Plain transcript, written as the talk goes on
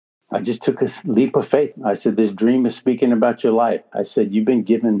I just took a leap of faith. I said, this dream is speaking about your life. I said, you've been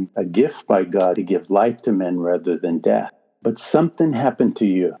given a gift by God to give life to men rather than death. But something happened to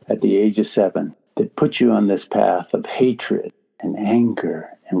you at the age of 7 that put you on this path of hatred and anger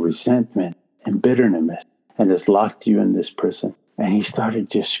and resentment and bitterness and has locked you in this prison. And he started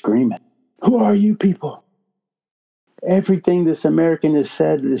just screaming, who are you people? Everything this American has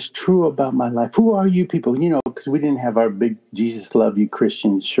said is true about my life. Who are you people? Because we didn't have our big Jesus Love You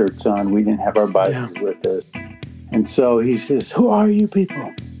Christian shirts on. We didn't have our Bibles with us. And so he says, who are you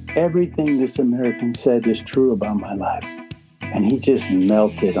people? Everything this American said is true about my life. And he just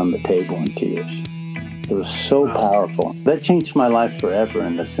melted on the table in tears. It was so powerful. That changed my life forever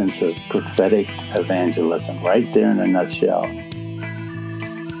in the sense of prophetic evangelism, right there in a nutshell.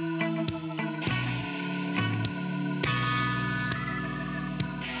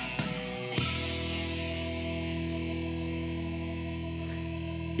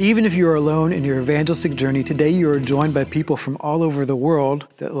 Even if you are alone in your evangelistic journey, today you are joined by people from all over the world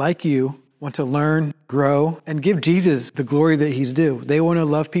that, like you, want to learn, grow, and give Jesus the glory that he's due. They want to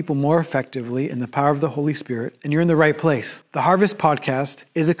love people more effectively in the power of the Holy Spirit, and you're in the right place. The Harvest Podcast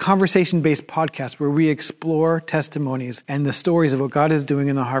is a conversation-based podcast where we explore testimonies and the stories of what God is doing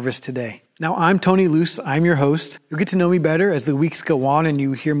in the harvest today. Now, I'm Tony Luce. I'm your host. You'll get to know me better as the weeks go on and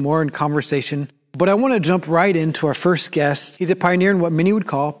you hear more in conversation. But I want to jump right into our first guest. He's a pioneer in what many would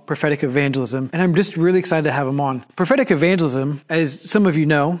call prophetic evangelism, and I'm just really excited to have him on. Prophetic evangelism, as some of you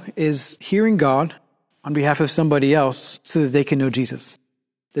know, is hearing God on behalf of somebody else so that they can know Jesus.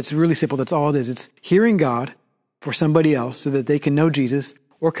 That's really simple. That's all it is. It's hearing God for somebody else so that they can know Jesus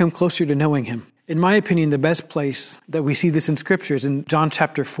or come closer to knowing him. In my opinion, the best place that we see this in Scripture is in John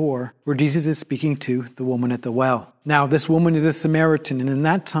chapter 4, where Jesus is speaking to the woman at the well. Now, this woman is a Samaritan, and in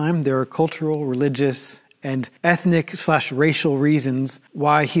that time, there are cultural, religious, and ethnic/racial reasons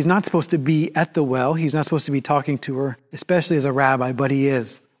why he's not supposed to be at the well. He's not supposed to be talking to her, especially as a rabbi, but he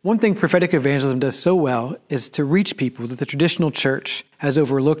is. One thing prophetic evangelism does so well is to reach people that the traditional church has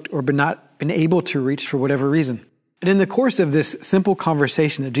overlooked or not been able to reach for whatever reason. And in the course of this simple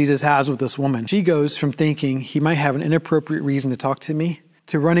conversation that Jesus has with this woman, she goes from thinking he might have an inappropriate reason to talk to me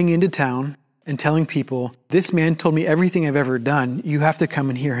to running into town and telling people, this man told me everything I've ever done. You have to come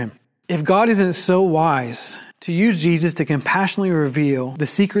and hear him. If God isn't so wise to use Jesus to compassionately reveal the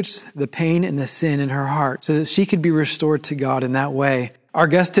secrets, the pain, and the sin in her heart so that she could be restored to God in that way, our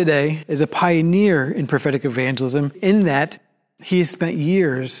guest today is a pioneer in prophetic evangelism in that he has spent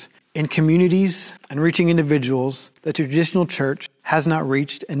years in communities and reaching individuals that the traditional church has not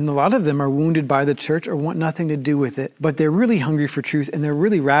reached, and a lot of them are wounded by the church or want nothing to do with it, but they're really hungry for truth and they're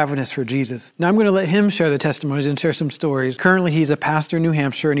really ravenous for Jesus. Now I'm going to let him share the testimonies and share some stories. Currently, he's a pastor in New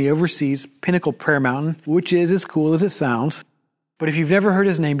Hampshire and he oversees Pinnacle Prayer Mountain, which is as cool as it sounds. But if you've never heard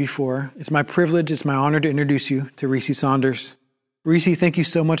his name before, it's my privilege, it's my honor to introduce you to Recie Saunders. Recie, thank you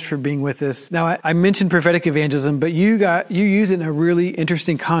so much for being with us. Now, I mentioned prophetic evangelism, but you use it in a really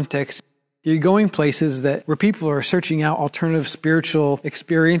interesting context. You're going places where people are searching out alternative spiritual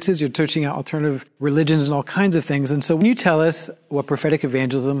experiences. You're searching out alternative religions and all kinds of things. And so can you tell us what prophetic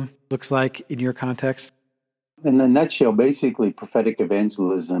evangelism looks like in your context? In a nutshell, basically, prophetic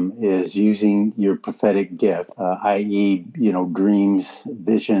evangelism is using your prophetic gift, i.e., dreams,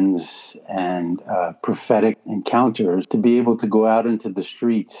 visions, and prophetic encounters to be able to go out into the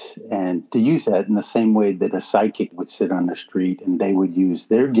streets and to use that in the same way that a psychic would sit on the street and they would use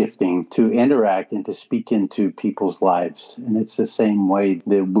their gifting to interact and to speak into people's lives. And it's the same way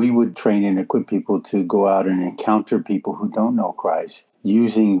that we would train and equip people to go out and encounter people who don't know Christ,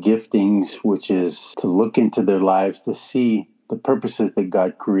 using giftings, which is to look into their lives to see the purposes that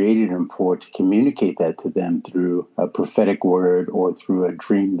God created them for, to communicate that to them through a prophetic word or through a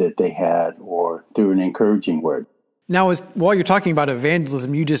dream that they had or through an encouraging word. Now, while you're talking about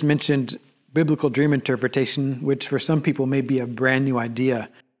evangelism, you just mentioned biblical dream interpretation, which for some people may be a brand new idea,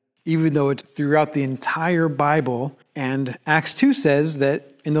 even though it's throughout the entire Bible. And Acts 2 says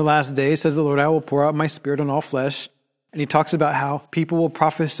that in the last days, says the Lord, I will pour out my spirit on all flesh. And he talks about how people will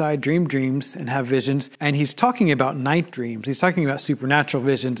prophesy, dream dreams, and have visions. And he's talking about night dreams. He's talking about supernatural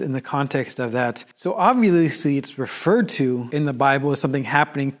visions in the context of that. So obviously it's referred to in the Bible as something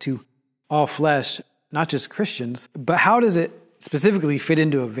happening to all flesh, not just Christians. But how does it specifically fit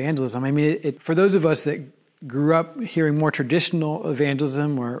into evangelism? I mean, for those of us that grew up hearing more traditional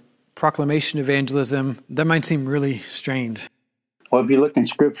evangelism or proclamation evangelism, that might seem really strange. Well, if you look in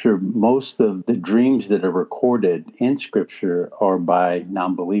Scripture, most of the dreams that are recorded in Scripture are by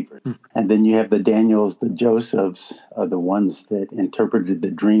non-believers. And then you have the Daniels, the Josephs, are the ones that interpreted the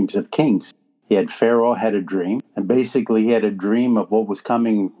dreams of kings. Pharaoh had a dream, and basically he had a dream of what was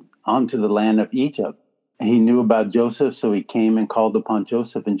coming onto the land of Egypt. He knew about Joseph, so he came and called upon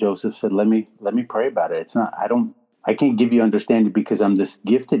Joseph, and Joseph said, let me pray about it. It's not, I can't give you understanding because I'm this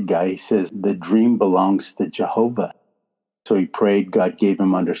gifted guy. He says, the dream belongs to Jehovah. So he prayed, God gave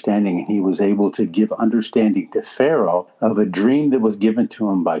him understanding, and he was able to give understanding to Pharaoh of a dream that was given to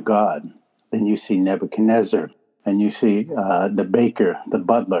him by God. Then you see Nebuchadnezzar, and you see the baker, the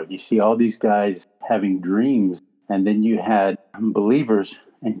butler. You see all these guys having dreams. And then you had believers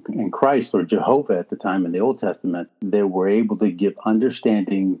in Christ, or Jehovah at the time in the Old Testament, that were able to give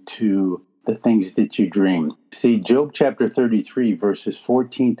understanding to the things that you dream. See, Job chapter 33, verses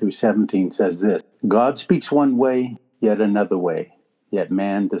 14 through 17 says this: God speaks one way, yet another way, yet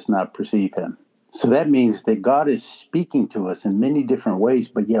man does not perceive him. So that means that God is speaking to us in many different ways,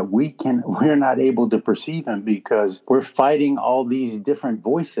 but yet we're not able to perceive him because we're fighting all these different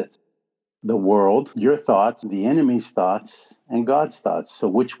voices. The world, your thoughts, the enemy's thoughts, and God's thoughts. So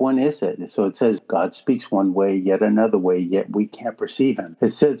which one is it? So it says God speaks one way, yet another way, yet we can't perceive him.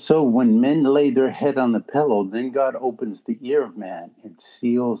 It said, so when men lay their head on the pillow, then God opens the ear of man and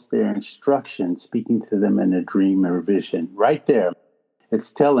seals their instruction, speaking to them in a dream or vision. Right there,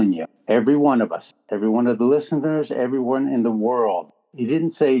 it's telling you, every one of us, every one of the listeners, everyone in the world. He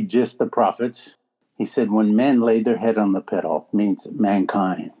didn't say just the prophets. He said when men lay their head on the pillow, means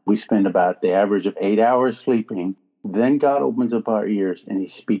mankind. We spend about the average of 8 hours sleeping. Then God opens up our ears and he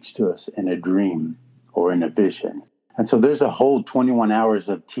speaks to us in a dream or in a vision. And so there's a whole 21 hours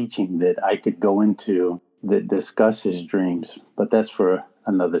of teaching that I could go into that discusses dreams, but that's for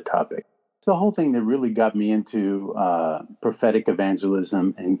another topic. It's the whole thing that really got me into prophetic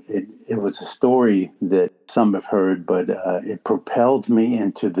evangelism. And it was a story that some have heard, but it propelled me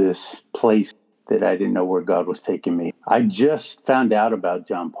into this place that I didn't know where God was taking me. I just found out about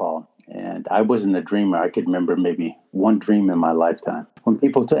John Paul, and I wasn't a dreamer. I could remember maybe one dream in my lifetime. When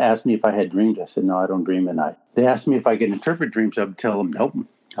people asked me if I had dreams, I said, no, I don't dream at night. They asked me if I could interpret dreams. I would tell them, nope,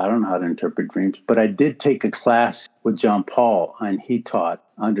 I don't know how to interpret dreams. But I did take a class with John Paul, and he taught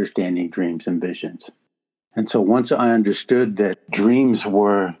understanding dreams and visions. And so once I understood that dreams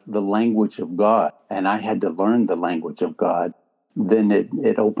were the language of God, and I had to learn the language of God, then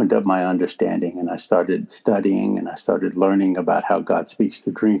it opened up my understanding, and I started studying and I started learning about how God speaks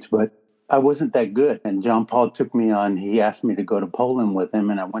through dreams. But I wasn't that good. And John Paul took me on, he asked me to go to Poland with him,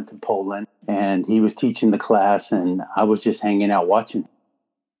 and I went to Poland, and he was teaching the class, and I was just hanging out watching.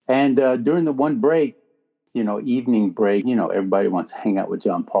 And during the one break, evening break, everybody wants to hang out with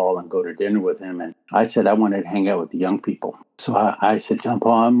John Paul and go to dinner with him. And I said, I wanted to hang out with the young people. So I said, John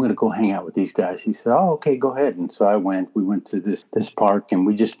Paul, I'm going to go hang out with these guys. He said, oh, okay, go ahead. And so we went to this park,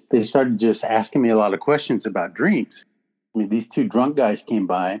 and they started just asking me a lot of questions about dreams. I mean, these two drunk guys came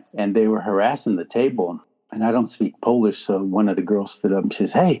by and they were harassing the table. And I don't speak Polish, so one of the girls stood up and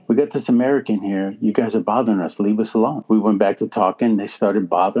says, hey, we got this American here. You guys are bothering us. Leave us alone. We went back to talking. They started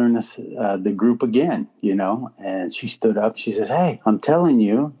bothering us, the group again, and she stood up. She says, hey, I'm telling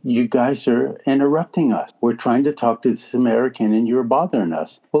you, you guys are interrupting us. We're trying to talk to this American and you're bothering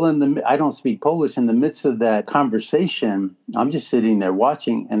us. Well, I don't speak Polish. In the midst of that conversation, I'm just sitting there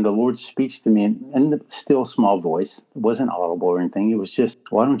watching, and the Lord speaks to me in the still small voice. It wasn't audible or anything. It was just,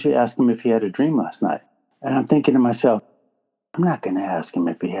 why don't you ask him if he had a dream last night? And I'm thinking to myself, I'm not going to ask him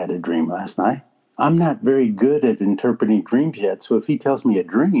if he had a dream last night. I'm not very good at interpreting dreams yet. So if he tells me a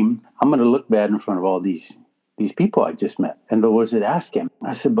dream, I'm going to look bad in front of all these people I just met. And the Lord said, ask him.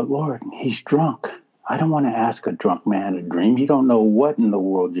 I said, but Lord, he's drunk. I don't want to ask a drunk man a dream. You don't know what in the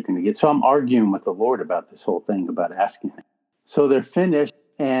world you're going to get. So I'm arguing with the Lord about this whole thing about asking him. So they're finished.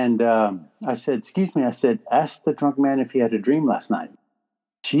 And I said, excuse me. I said, ask the drunk man if he had a dream last night.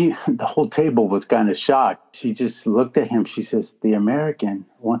 The whole table was kind of shocked. She just looked at him. She says, the American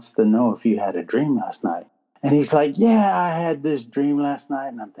wants to know if you had a dream last night. And he's like, yeah, I had this dream last night.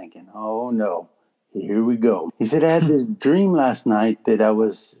 And I'm thinking, oh no, here we go. He said, I had this dream last night that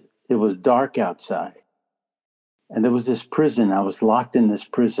it was dark outside. And there was this prison. I was locked in this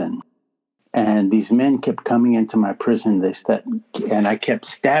prison. And these men kept coming into my prison. And I kept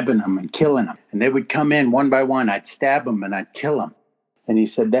stabbing them and killing them. And they would come in one by one. I'd stab them and I'd kill them. And he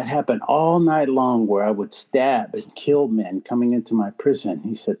said, that happened all night long, where I would stab and kill men coming into my prison.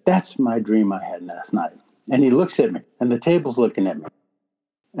 He said, that's my dream I had last night. And he looks at me, and the table's looking at me.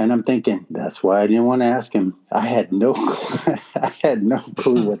 And I'm thinking, that's why I didn't want to ask him. I had no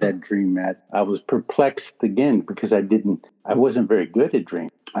clue what that dream meant. I was perplexed again because I wasn't very good at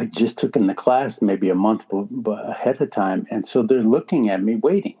dreams. I just took in the class maybe a month ahead of time. And so they're looking at me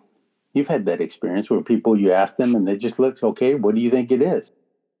waiting. You've had that experience where you ask them and they just look, okay, what do you think it is?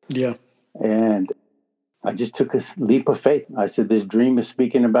 Yeah. And I just took a leap of faith. I said, this dream is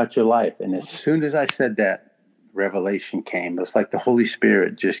speaking about your life. And as soon as I said that, revelation came. It was like the Holy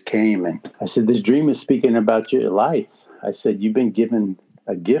Spirit just came. And I said, this dream is speaking about your life. I said, you've been given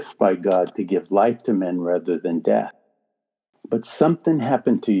a gift by God to give life to men rather than death. But something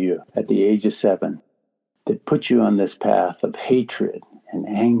happened to you at the age of 7 that put you on this path of hatred and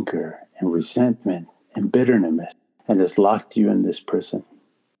anger and resentment and bitterness and has locked you in this prison.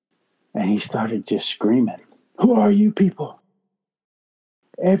 And he started just screaming, who are you people?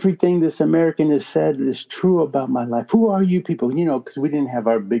 Everything this American has said is true about my life. Who are you people? You know, because we didn't have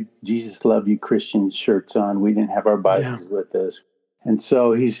our big Jesus love you Christian shirts on. We didn't have our Bibles with us. And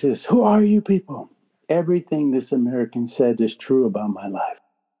so he says, who are you people? Everything this American said is true about my life.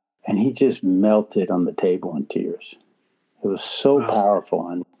 And he just melted on the table in tears. It was so powerful.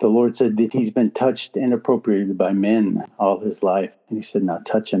 And the Lord said that he's been touched inappropriately by men all his life. And he said, now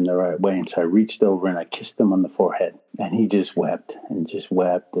touch him the right way. And so I reached over and I kissed him on the forehead. And he just wept and just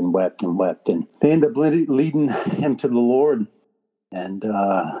wept and wept and wept. And they ended up leading him to the Lord. And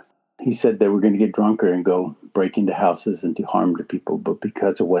he said they were going to get drunker and go break into houses and do harm to people. But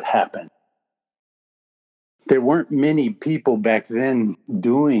because of what happened, there weren't many people back then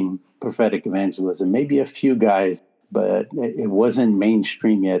doing prophetic evangelism, maybe a few guys, but it wasn't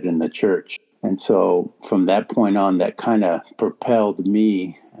mainstream yet in the church. And so from that point on, that kind of propelled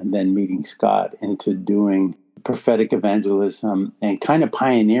me and then meeting Scott into doing prophetic evangelism and kind of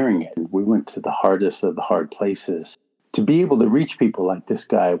pioneering it. We went to the hardest of the hard places to be able to reach people like this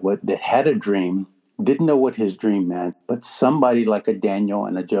guy that had a dream, didn't know what his dream meant, but somebody like a Daniel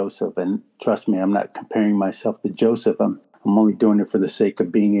and a Joseph. And trust me, I'm not comparing myself to Joseph. I'm only doing it for the sake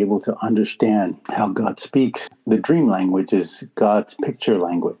of being able to understand how God speaks. The dream language is God's picture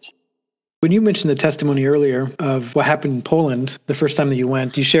language. When you mentioned the testimony earlier of what happened in Poland, the first time that you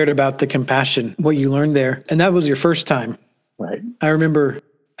went, you shared about the compassion, what you learned there. And that was your first time. Right. I remember,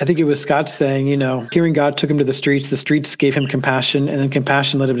 I think it was Scott saying, hearing God took him to the streets gave him compassion, and then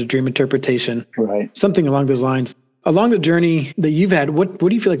compassion led him to dream interpretation. Right. Something along those lines. Along the journey that you've had, what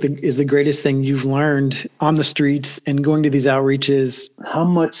do you feel like is the greatest thing you've learned on the streets and going to these outreaches? How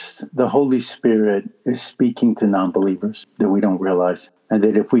much the Holy Spirit is speaking to non-believers that we don't realize. And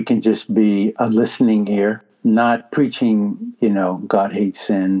that if we can just be a listening ear, not preaching, God hates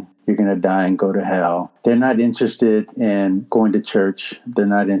sin, you're going to die and go to hell. They're not interested in going to church. They're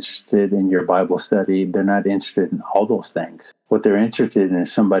not interested in your Bible study. They're not interested in all those things. What they're interested in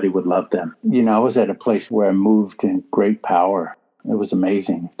is somebody would love them. I was at a place where I moved in great power. It was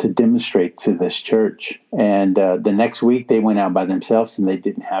amazing to demonstrate to this church. And the next week they went out by themselves and they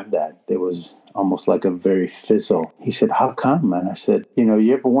didn't have that. It was almost like a very fizzle. He said, how come? And I said,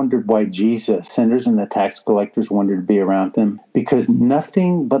 you ever wondered why Jesus, sinners and the tax collectors wanted to be around him? Because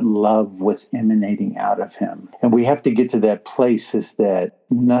nothing but love was emanating out of him. And we have to get to that place is that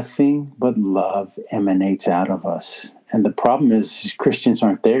nothing but love emanates out of us. And the problem is Christians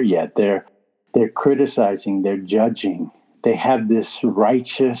aren't there yet. They're criticizing, they're judging. They have this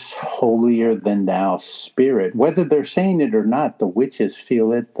righteous, holier than thou spirit. Whether they're saying it or not, the witches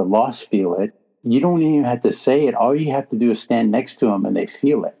feel it, the lost feel it. You don't even have to say it. All you have to do is stand next to them and they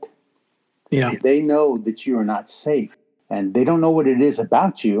feel it. Yeah. They know that you are not safe. And they don't know what it is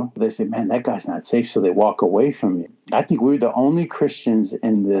about you. They say, man, that guy's not safe, so they walk away from you. I think we're the only Christians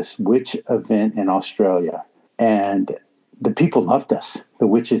in this witch event in Australia. And the people loved us. The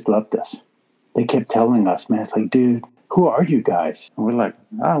witches loved us. They kept telling us, man, it's like, dude, who are you guys? And we're like,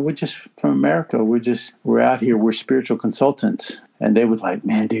 we're just from America. We're out here. We're spiritual consultants. And they was like,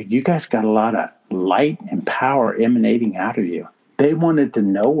 man, dude, you guys got a lot of light and power emanating out of you. They wanted to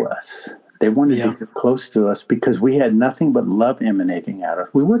know us. They wanted to get close to us because we had nothing but love emanating out of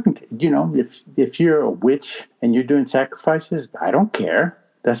us. We wouldn't, if you're a witch and you're doing sacrifices, I don't care.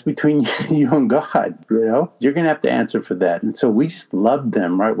 That's between you and God, You're going to have to answer for that. And so we just love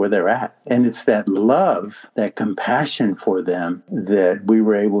them right where they're at. And it's that love, that compassion for them that we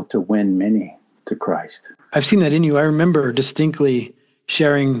were able to win many to Christ. I've seen that in you. I remember distinctly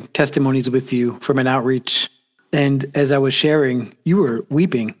sharing testimonies with you from an outreach. And as I was sharing, you were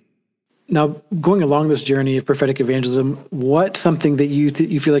weeping. Now, going along this journey of prophetic evangelism, what's something that you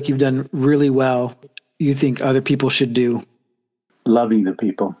feel like you've done really well, you think other people should do? Loving the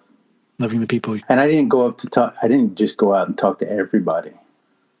people. Loving the people. And I didn't go up to talk. I didn't just go out and talk to everybody.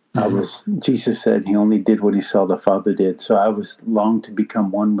 Jesus said he only did what he saw the Father did. So I was longed to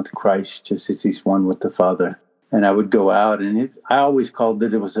become one with Christ, just as he's one with the Father. And I would go out, and I always called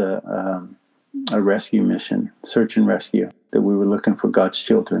it was a rescue mission, search and rescue, that we were looking for God's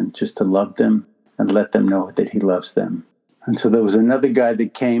children, just to love them and let them know that he loves them. And so there was another guy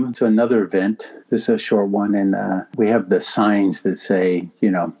that came to another event. This is a short one. And we have the signs that say,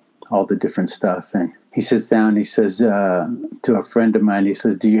 all the different stuff. And he sits down, he says to a friend of mine, he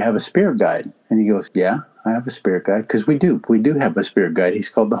says, do you have a spirit guide? And he goes, yeah, I have a spirit guide. Because we do have a spirit guide. He's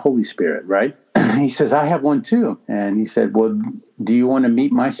called the Holy Spirit, right? He says, I have one too. And he said, well, do you want to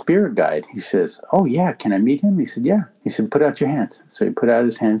meet my spirit guide? He says, oh yeah, can I meet him? He said, yeah. He said, put out your hands. So he put out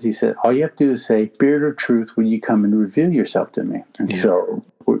his hands. He said, all you have to do is say, Spirit of truth, will you come and reveal yourself to me? And so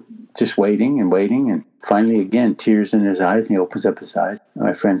we're just waiting. And finally, again, tears in his eyes, and he opens up his eyes. And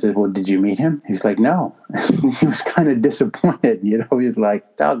my friend says, well, did you meet him? He's like, no. He was kind of disappointed, He's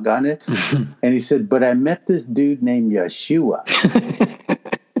like, doggone it. And he said, but I met this dude named Yeshua.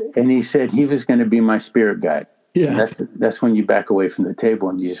 And he said he was going to be my spirit guide. Yeah. That's when you back away from the table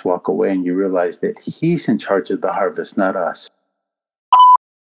and you just walk away and you realize that he's in charge of the harvest, not us.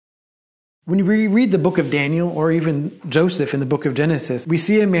 When we read the book of Daniel or even Joseph in the book of Genesis, we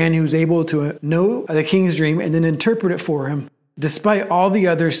see a man who's able to know the king's dream and then interpret it for him. Despite all the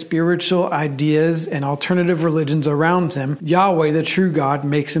other spiritual ideas and alternative religions around him, Yahweh, the true God,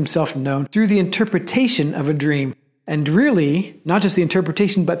 makes himself known through the interpretation of a dream. And really, not just the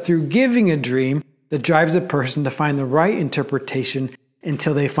interpretation, but through giving a dream that drives a person to find the right interpretation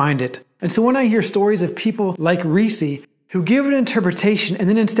until they find it. And so when I hear stories of people like Recie who give an interpretation and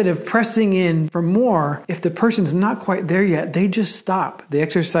then instead of pressing in for more, if the person's not quite there yet, they just stop. They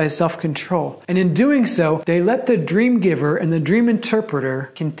exercise self-control. And in doing so, they let the dream giver and the dream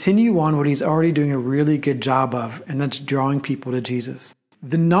interpreter continue on what he's already doing a really good job of, and that's drawing people to Jesus.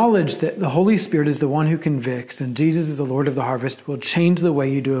 The knowledge that the Holy Spirit is the one who convicts and Jesus is the Lord of the harvest will change the way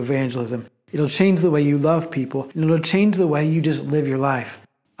you do evangelism. It'll change the way you love people, and it'll change the way you just live your life.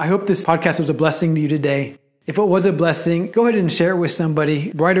 I hope this podcast was a blessing to you today. If it was a blessing, go ahead and share it with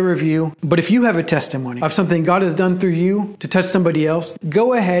somebody, write a review. But if you have a testimony of something God has done through you to touch somebody else,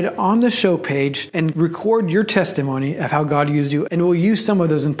 go ahead on the show page and record your testimony of how God used you, and we'll use some of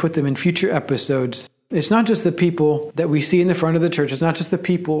those and put them in future episodes. It's not just the people that we see in the front of the church. It's not just the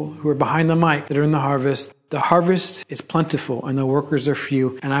people who are behind the mic that are in the harvest. The harvest is plentiful and the workers are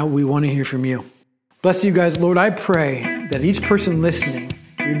few, and we want to hear from you. Bless you guys. Lord, I pray that each person listening,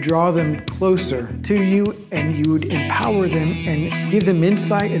 you draw them closer to you and you would empower them and give them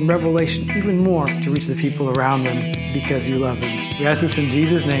insight and revelation even more to reach the people around them because you love them. We ask this in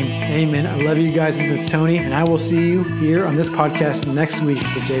Jesus' name. Amen. I love you guys. This is Tony, and I will see you here on this podcast next week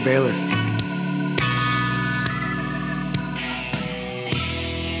with Jay Baylor.